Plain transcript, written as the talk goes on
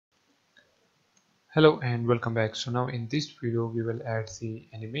Hello and welcome back. So now in this video we will add the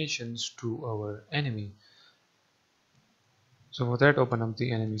animations to our enemy. So for that, open up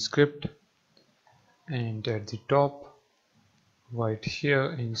the enemy script, and at the top right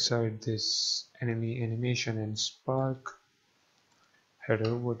here inside this enemy animation and spark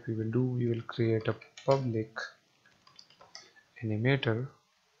header, what we will do, we will create a public animator,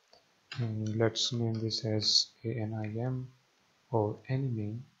 and let's name this as anim or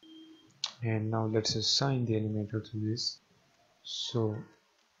anime. And now let's assign the animator to this. So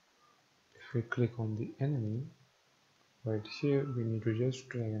if we click on the enemy right here, we need to just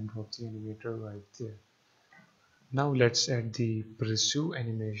drag and drop the animator right there. Now let's add the pursue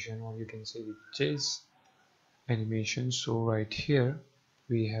animation, or you can say the chase animation. So right here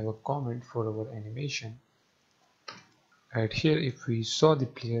we have a comment for our animation. Right here, if we saw the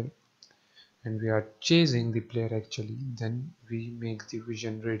player and we are chasing the player actually, then we make the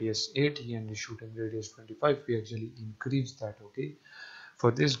vision radius 80 and the shooting radius 25. We actually increase that. Okay,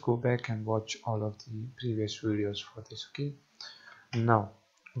 for this go back and watch all of the previous videos for this. Okay, now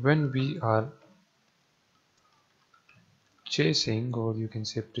when we are chasing, or you can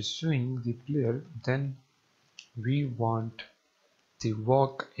say pursuing the player, then we want the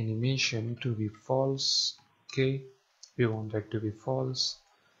walk animation to be false. Okay, we want that to be false,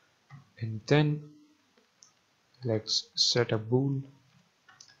 and then let's set a bool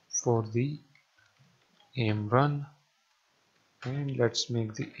for the aim run, and let's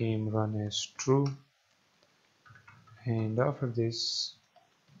make the aim run as true. And after this,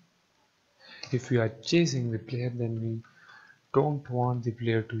 if we are chasing the player, then we don't want the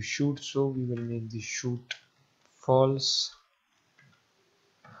player to shoot, so we will make the shoot false.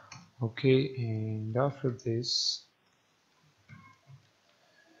 Okay, and after this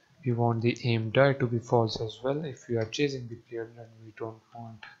we want the aim die to be false as well. If we are chasing the player, then we don't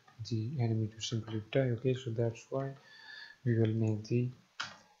want the enemy to simply die. Okay, so that's why we will make the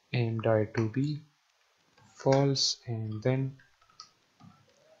aim die to be false, and then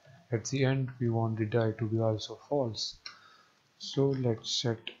at the end we want the die to be also false. So let's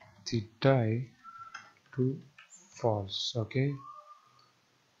set the die to false. Okay,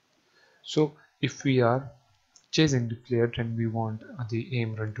 so if we are chasing the player, then we want the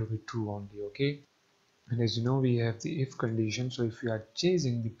aim run to be true only. Okay, and as you know, we have the if condition. So if we are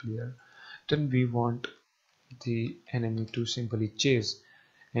chasing the player, then we want the enemy to simply chase,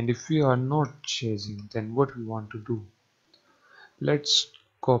 and if we are not chasing, then what we want to do, let's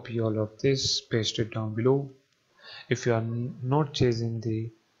copy all of this, paste it down below. If you are not chasing the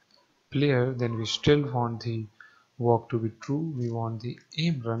player, then we still want the walk to be true. We want the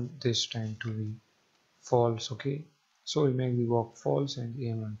aim run this time to be false. Okay, so we make the walk false and the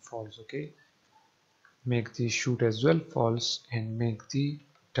aim run false. Okay, make the shoot as well false, and make the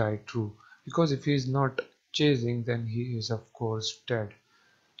die true, because if he is not chasing, then he is of course dead.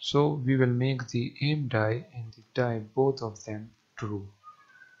 So we will make the aim die and the die, both of them, true.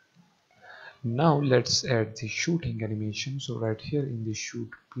 Now let's add the shooting animation. So right here in the shoot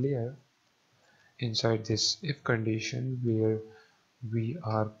player, inside this if condition where we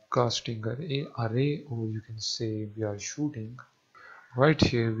are casting an array, or you can say we are shooting, right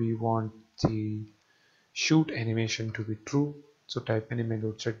here we want the shoot animation to be true. So type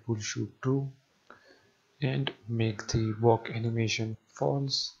anime.setBool shoot true, and make the walk animation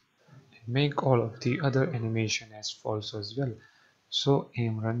false, and make all of the other animation as false as well. So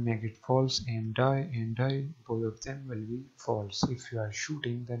aim run, make it false, aim die, both of them will be false. If you are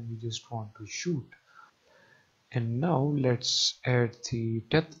shooting, then we just want to shoot. And now let's add the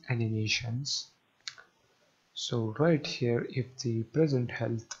death animations. So right here, if the present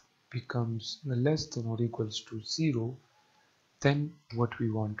health becomes less than or equals to 0, then what we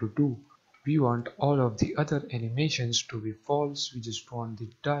want to do, we want all of the other animations to be false. We just want the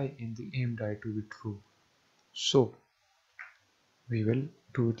die and the aim die to be true. So we will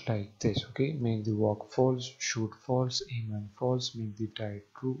do it like this. Okay, make the walk false, shoot false, aim and false, make the die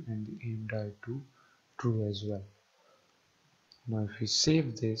true and the aim die to true as well. Now if we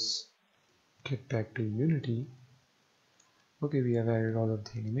save this, get back to Unity. Okay, we have added all of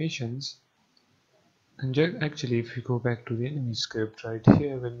the animations. And actually, if we go back to the enemy script right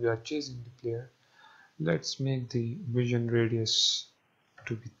here, when we are chasing the player, let's make the vision radius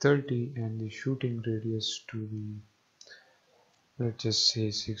to be 30 and the shooting radius to be, let's just say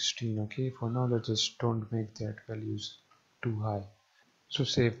 16. Okay, for now let's just don't make that values too high. So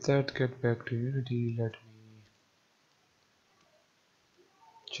save that, get back to Unity. Let me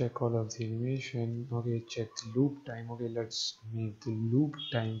check all of the animation. Okay, check the loop time. Okay, let's make the loop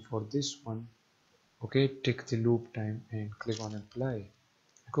time for this one. Okay, take the loop time and click on apply.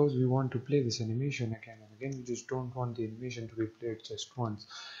 because we want to play this animation again and again. We just don't want the animation to be played just once,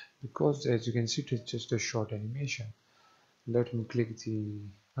 because as you can see it is just a short animation. Let me click the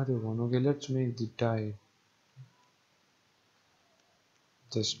other one. Okay, let's make the die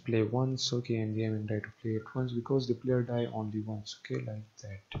just play once. Okay, and the aiming die to play it once, because the player die only once. Okay, like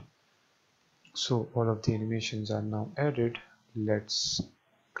that. So all of the animations are now added. Let's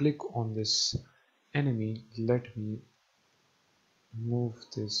click on this enemy. Let me move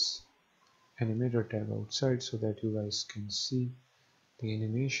this animator tab outside so that you guys can see the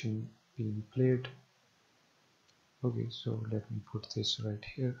animation being played. Okay, so let me put this right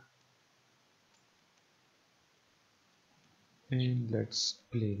here and let's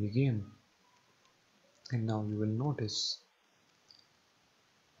play the game. And now you will notice,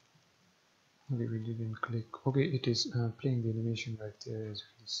 okay, we didn't click. Okay, it is playing the animation right there. As you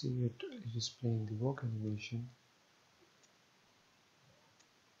can see, it is playing the walk animation,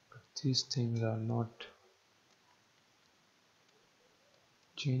 but these things are not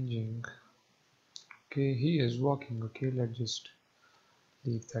changing. Okay, he is walking. Okay, let's just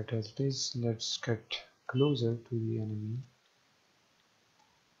leave that as it is. Let's get closer to the enemy,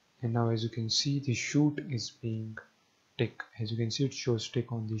 and now as you can see the shoot is being tick. As you can see it shows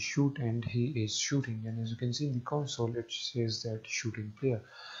tick on the shoot and he is shooting, and as you can see in the console it says that shooting player.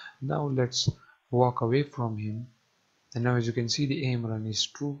 Now let's walk away from him, and now as you can see the aim run is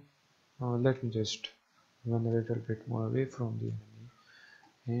true. Let me just run a little bit more away from the enemy,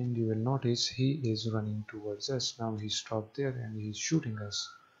 and you will notice he is running towards us. Now he stopped there and he's shooting us.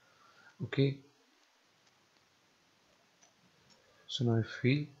 Okay, so now if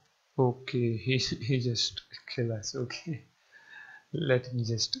we, okay, he just kill us. Okay, let me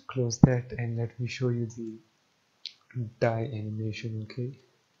just close that and let me show you the die animation. Okay,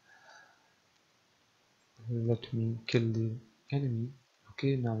 let me kill the enemy.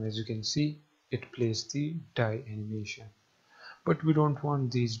 Okay, now as you can see it plays the die animation, but we don't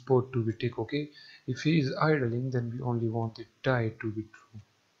want these both to be tick. Okay, if he is idling then we only want the die to be true.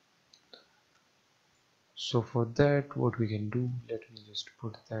 So for that what we can do, let me just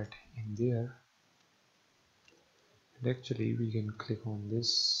put that in there, and actually we can click on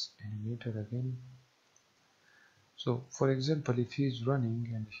this animator again. So for example, if he is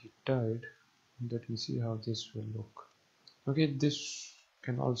running and he died, let me see how this will look. Okay, this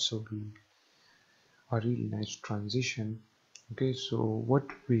can also be a really nice transition. Okay, so what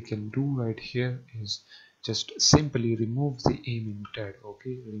we can do right here is just simply remove the aiming tag.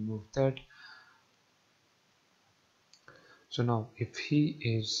 Okay, remove that. So now if he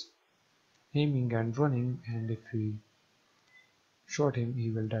is aiming and running, and if we shot him, he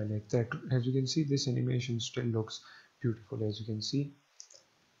will die like that. As you can see, this animation still looks beautiful, as you can see.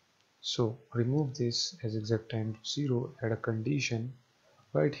 So remove this as exact time to 0, add a condition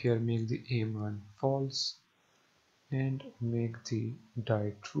right here, make the aim run false and make the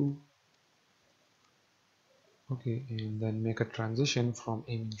die true. Okay, and then make a transition from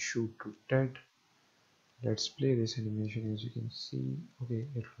aiming shoot to dead. Let's play this animation. As you can see, okay,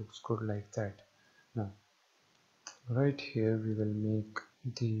 it looks good like that. Now right here we will make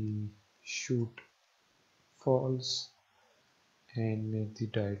the shoot false and make the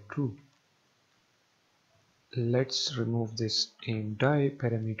die true. Let's remove this aim die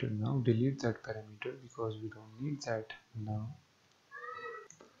parameter now, delete that parameter because we don't need that now,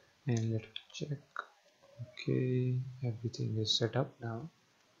 and let's check. Okay, everything is set up now.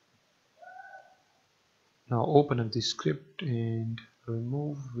 Now open up the script and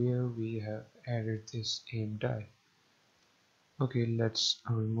remove where we have added this aim die. Okay, let's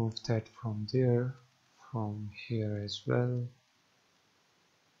remove that from there, from here as well,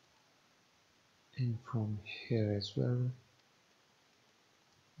 and from here as well,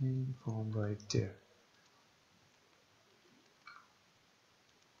 and from right there.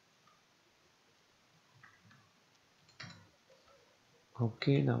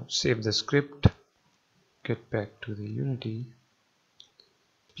 Okay, now save the script, get back to the Unity,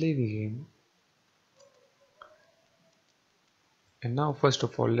 play the game, and now first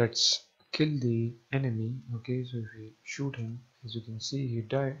of all let's kill the enemy. Okay, so if we shoot him, as you can see he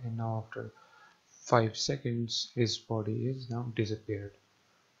died, and now after 5 seconds his body is now disappeared.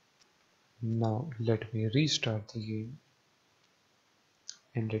 Now let me restart the game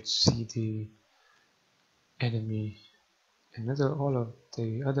and let's see the enemy, another all of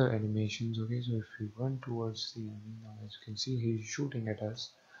the other animations. Okay, so if we run towards the enemy, now as you can see he's shooting at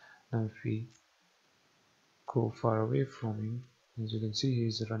us. Now if we go far away from him, as you can see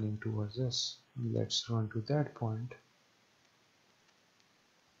he's running towards us. Let's run to that point.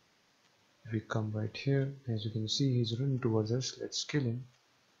 If we come right here, as you can see he's running towards us, let's kill him.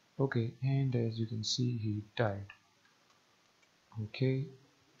 Okay, and as you can see, he died. Okay,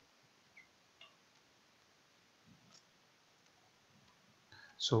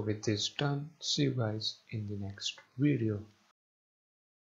 so with this done, see you guys in the next video.